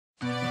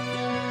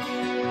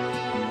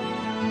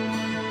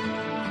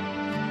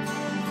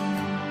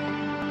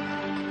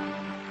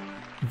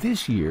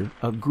This year,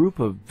 a group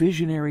of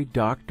visionary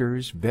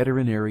doctors,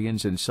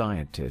 veterinarians, and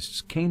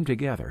scientists came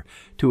together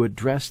to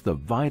address the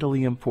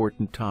vitally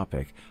important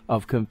topic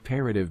of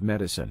comparative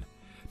medicine,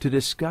 to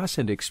discuss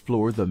and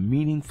explore the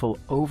meaningful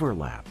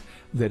overlap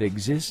that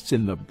exists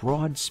in the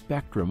broad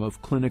spectrum of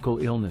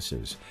clinical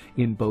illnesses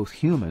in both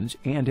humans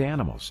and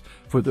animals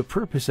for the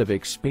purpose of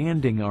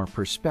expanding our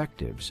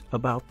perspectives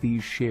about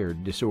these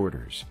shared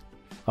disorders.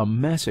 A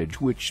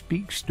message which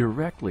speaks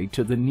directly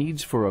to the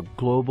needs for a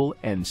global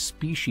and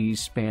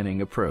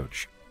species-spanning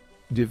approach.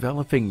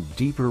 Developing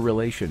deeper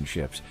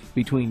relationships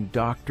between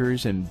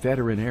doctors and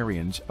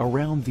veterinarians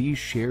around these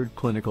shared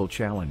clinical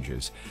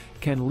challenges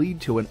can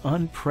lead to an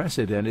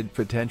unprecedented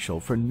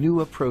potential for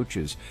new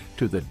approaches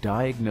to the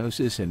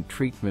diagnosis and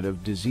treatment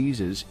of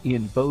diseases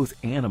in both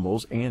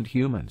animals and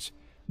humans.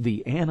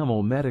 The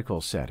Animal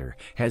Medical Center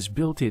has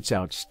built its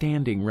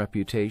outstanding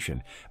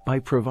reputation by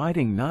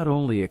providing not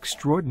only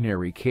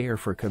extraordinary care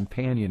for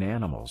companion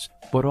animals,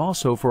 but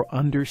also for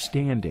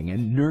understanding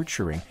and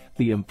nurturing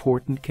the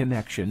important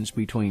connections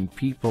between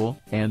people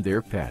and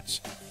their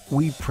pets.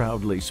 We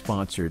proudly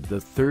sponsored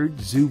the third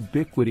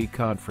Zoobiquity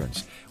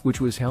Conference, which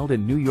was held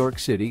in New York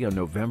City on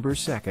November 2,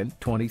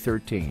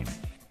 2013.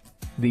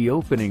 The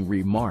opening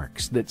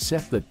remarks that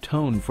set the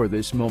tone for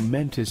this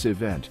momentous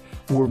event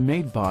were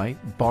made by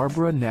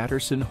Barbara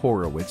Natterson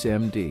Horowitz,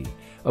 MD,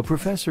 a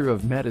professor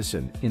of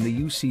medicine in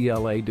the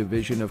UCLA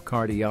Division of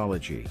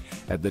Cardiology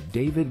at the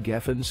David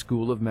Geffen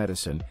School of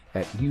Medicine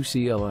at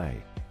UCLA,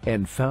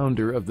 and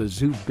founder of the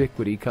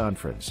Zoobiquity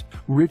Conference,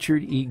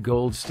 Richard E.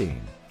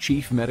 Goldstein,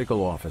 Chief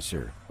Medical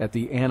Officer at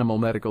the Animal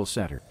Medical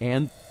Center,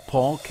 and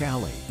Paul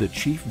Calley, the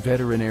Chief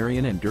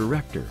Veterinarian and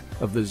Director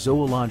of the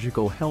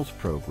Zoological Health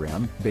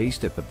Program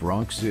based at the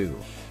Bronx Zoo.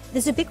 The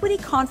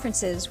Zoobiquity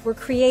conferences were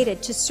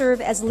created to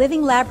serve as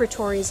living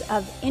laboratories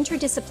of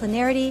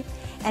interdisciplinarity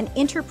and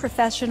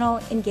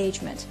interprofessional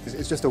engagement.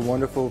 It's just a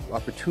wonderful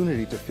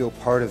opportunity to feel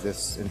part of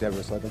this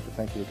endeavor, so I'd like to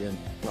thank you again.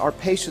 Our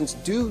patients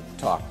do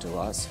talk to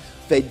us,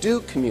 they do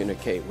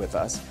communicate with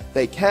us,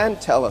 they can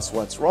tell us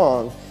what's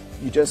wrong,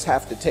 you just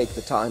have to take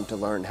the time to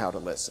learn how to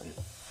listen.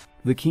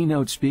 The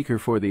keynote speaker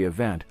for the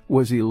event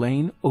was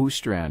Elaine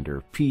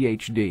Ostrander,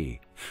 PhD,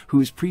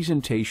 whose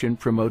presentation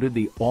promoted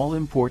the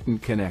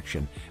all-important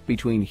connection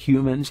between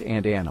humans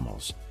and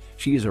animals.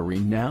 She is a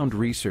renowned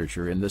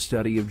researcher in the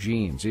study of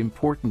genes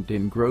important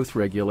in growth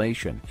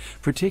regulation,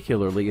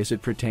 particularly as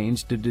it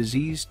pertains to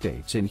disease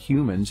states in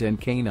humans and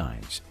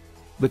canines.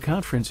 The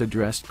conference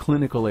addressed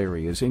clinical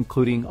areas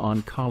including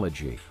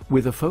oncology,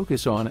 with a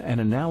focus on an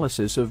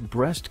analysis of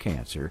breast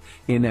cancer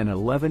in an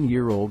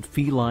 11-year-old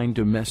feline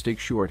domestic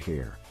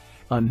shorthair,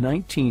 a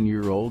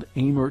 19-year-old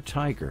Amur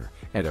tiger,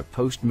 and a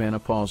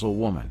postmenopausal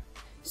woman.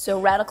 So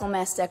radical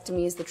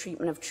mastectomy is the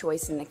treatment of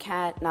choice in the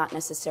cat, not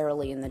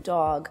necessarily in the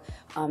dog.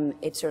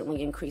 It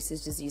certainly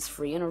increases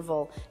disease-free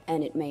interval,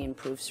 and it may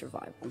improve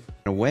survival. In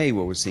a way,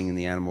 what we're seeing in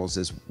the animals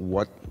is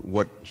what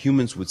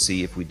humans would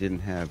see if we didn't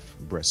have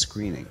breast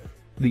screening.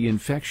 The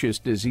infectious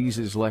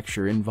diseases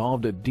lecture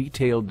involved a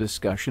detailed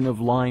discussion of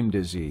Lyme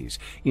disease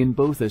in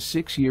both a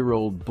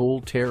 6-year-old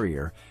bull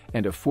terrier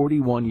and a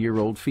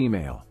 41-year-old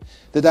female.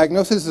 The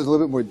diagnosis is a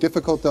little bit more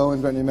difficult, though,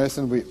 in veterinary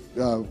medicine.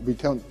 We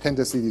tend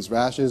to see these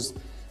rashes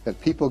that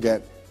people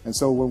get, and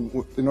so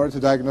in order to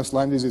diagnose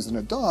Lyme disease in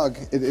a dog,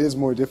 it is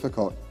more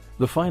difficult.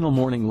 The final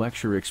morning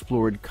lecture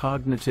explored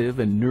cognitive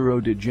and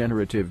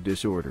neurodegenerative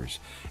disorders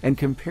and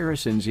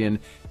comparisons in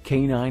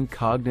canine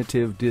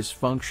cognitive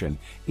dysfunction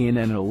in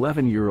an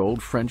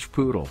 11-year-old French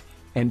poodle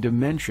and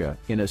dementia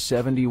in a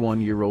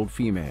 71-year-old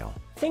female.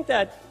 I think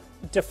that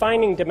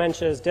defining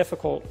dementia is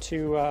difficult.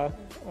 To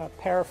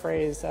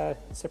paraphrase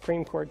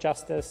Supreme Court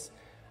Justice,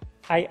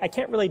 I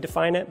can't really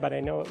define it, but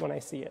I know it when I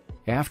see it.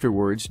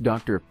 Afterwards,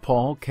 Dr.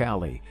 Paul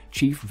Calley,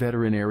 Chief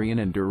Veterinarian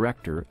and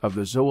Director of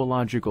the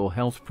Zoological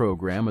Health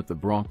Program at the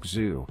Bronx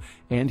Zoo,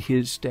 and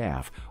his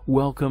staff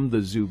welcomed the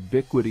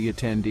Zoobiquity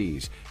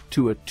attendees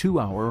to a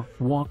 2-hour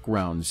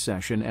walk-round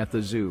session at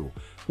the zoo,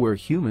 where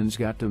humans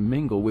got to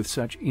mingle with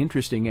such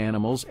interesting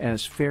animals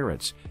as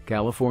ferrets,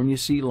 California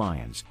sea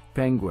lions,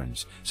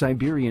 penguins,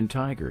 Siberian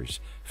tigers,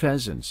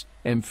 pheasants,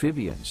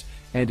 amphibians,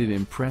 and an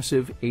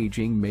impressive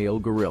aging male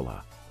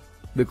gorilla.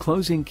 The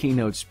closing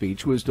keynote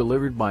speech was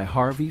delivered by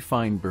Harvey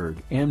Feinberg,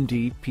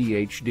 MD,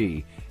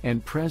 PhD,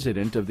 and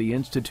President of the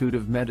Institute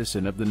of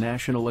Medicine of the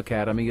National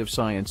Academy of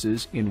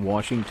Sciences in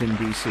Washington,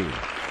 D.C.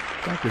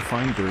 Dr.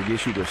 Feinberg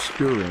issued a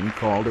stirring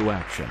call to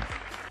action.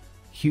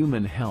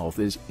 Human health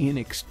is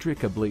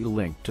inextricably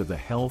linked to the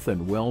health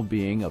and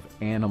well-being of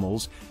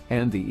animals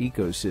and the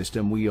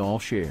ecosystem we all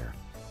share.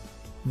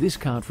 This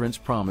conference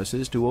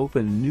promises to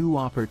open new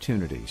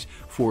opportunities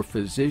for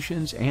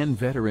physicians and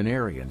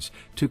veterinarians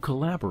to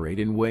collaborate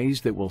in ways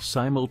that will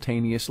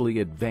simultaneously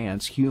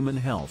advance human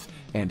health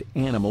and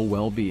animal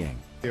well-being.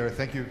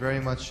 Thank you very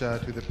much to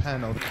the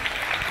panel.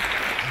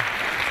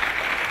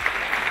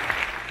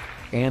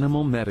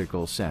 Animal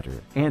Medical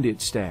Center and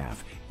its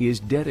staff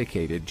is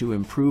dedicated to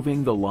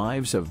improving the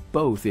lives of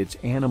both its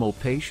animal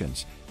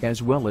patients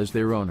as well as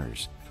their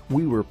owners.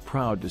 we were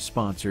proud to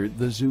sponsor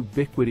the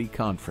Zoobiquity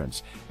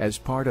Conference as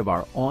part of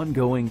our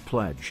ongoing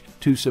pledge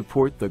to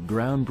support the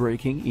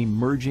groundbreaking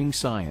emerging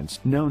science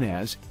known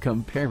as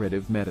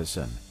comparative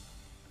medicine.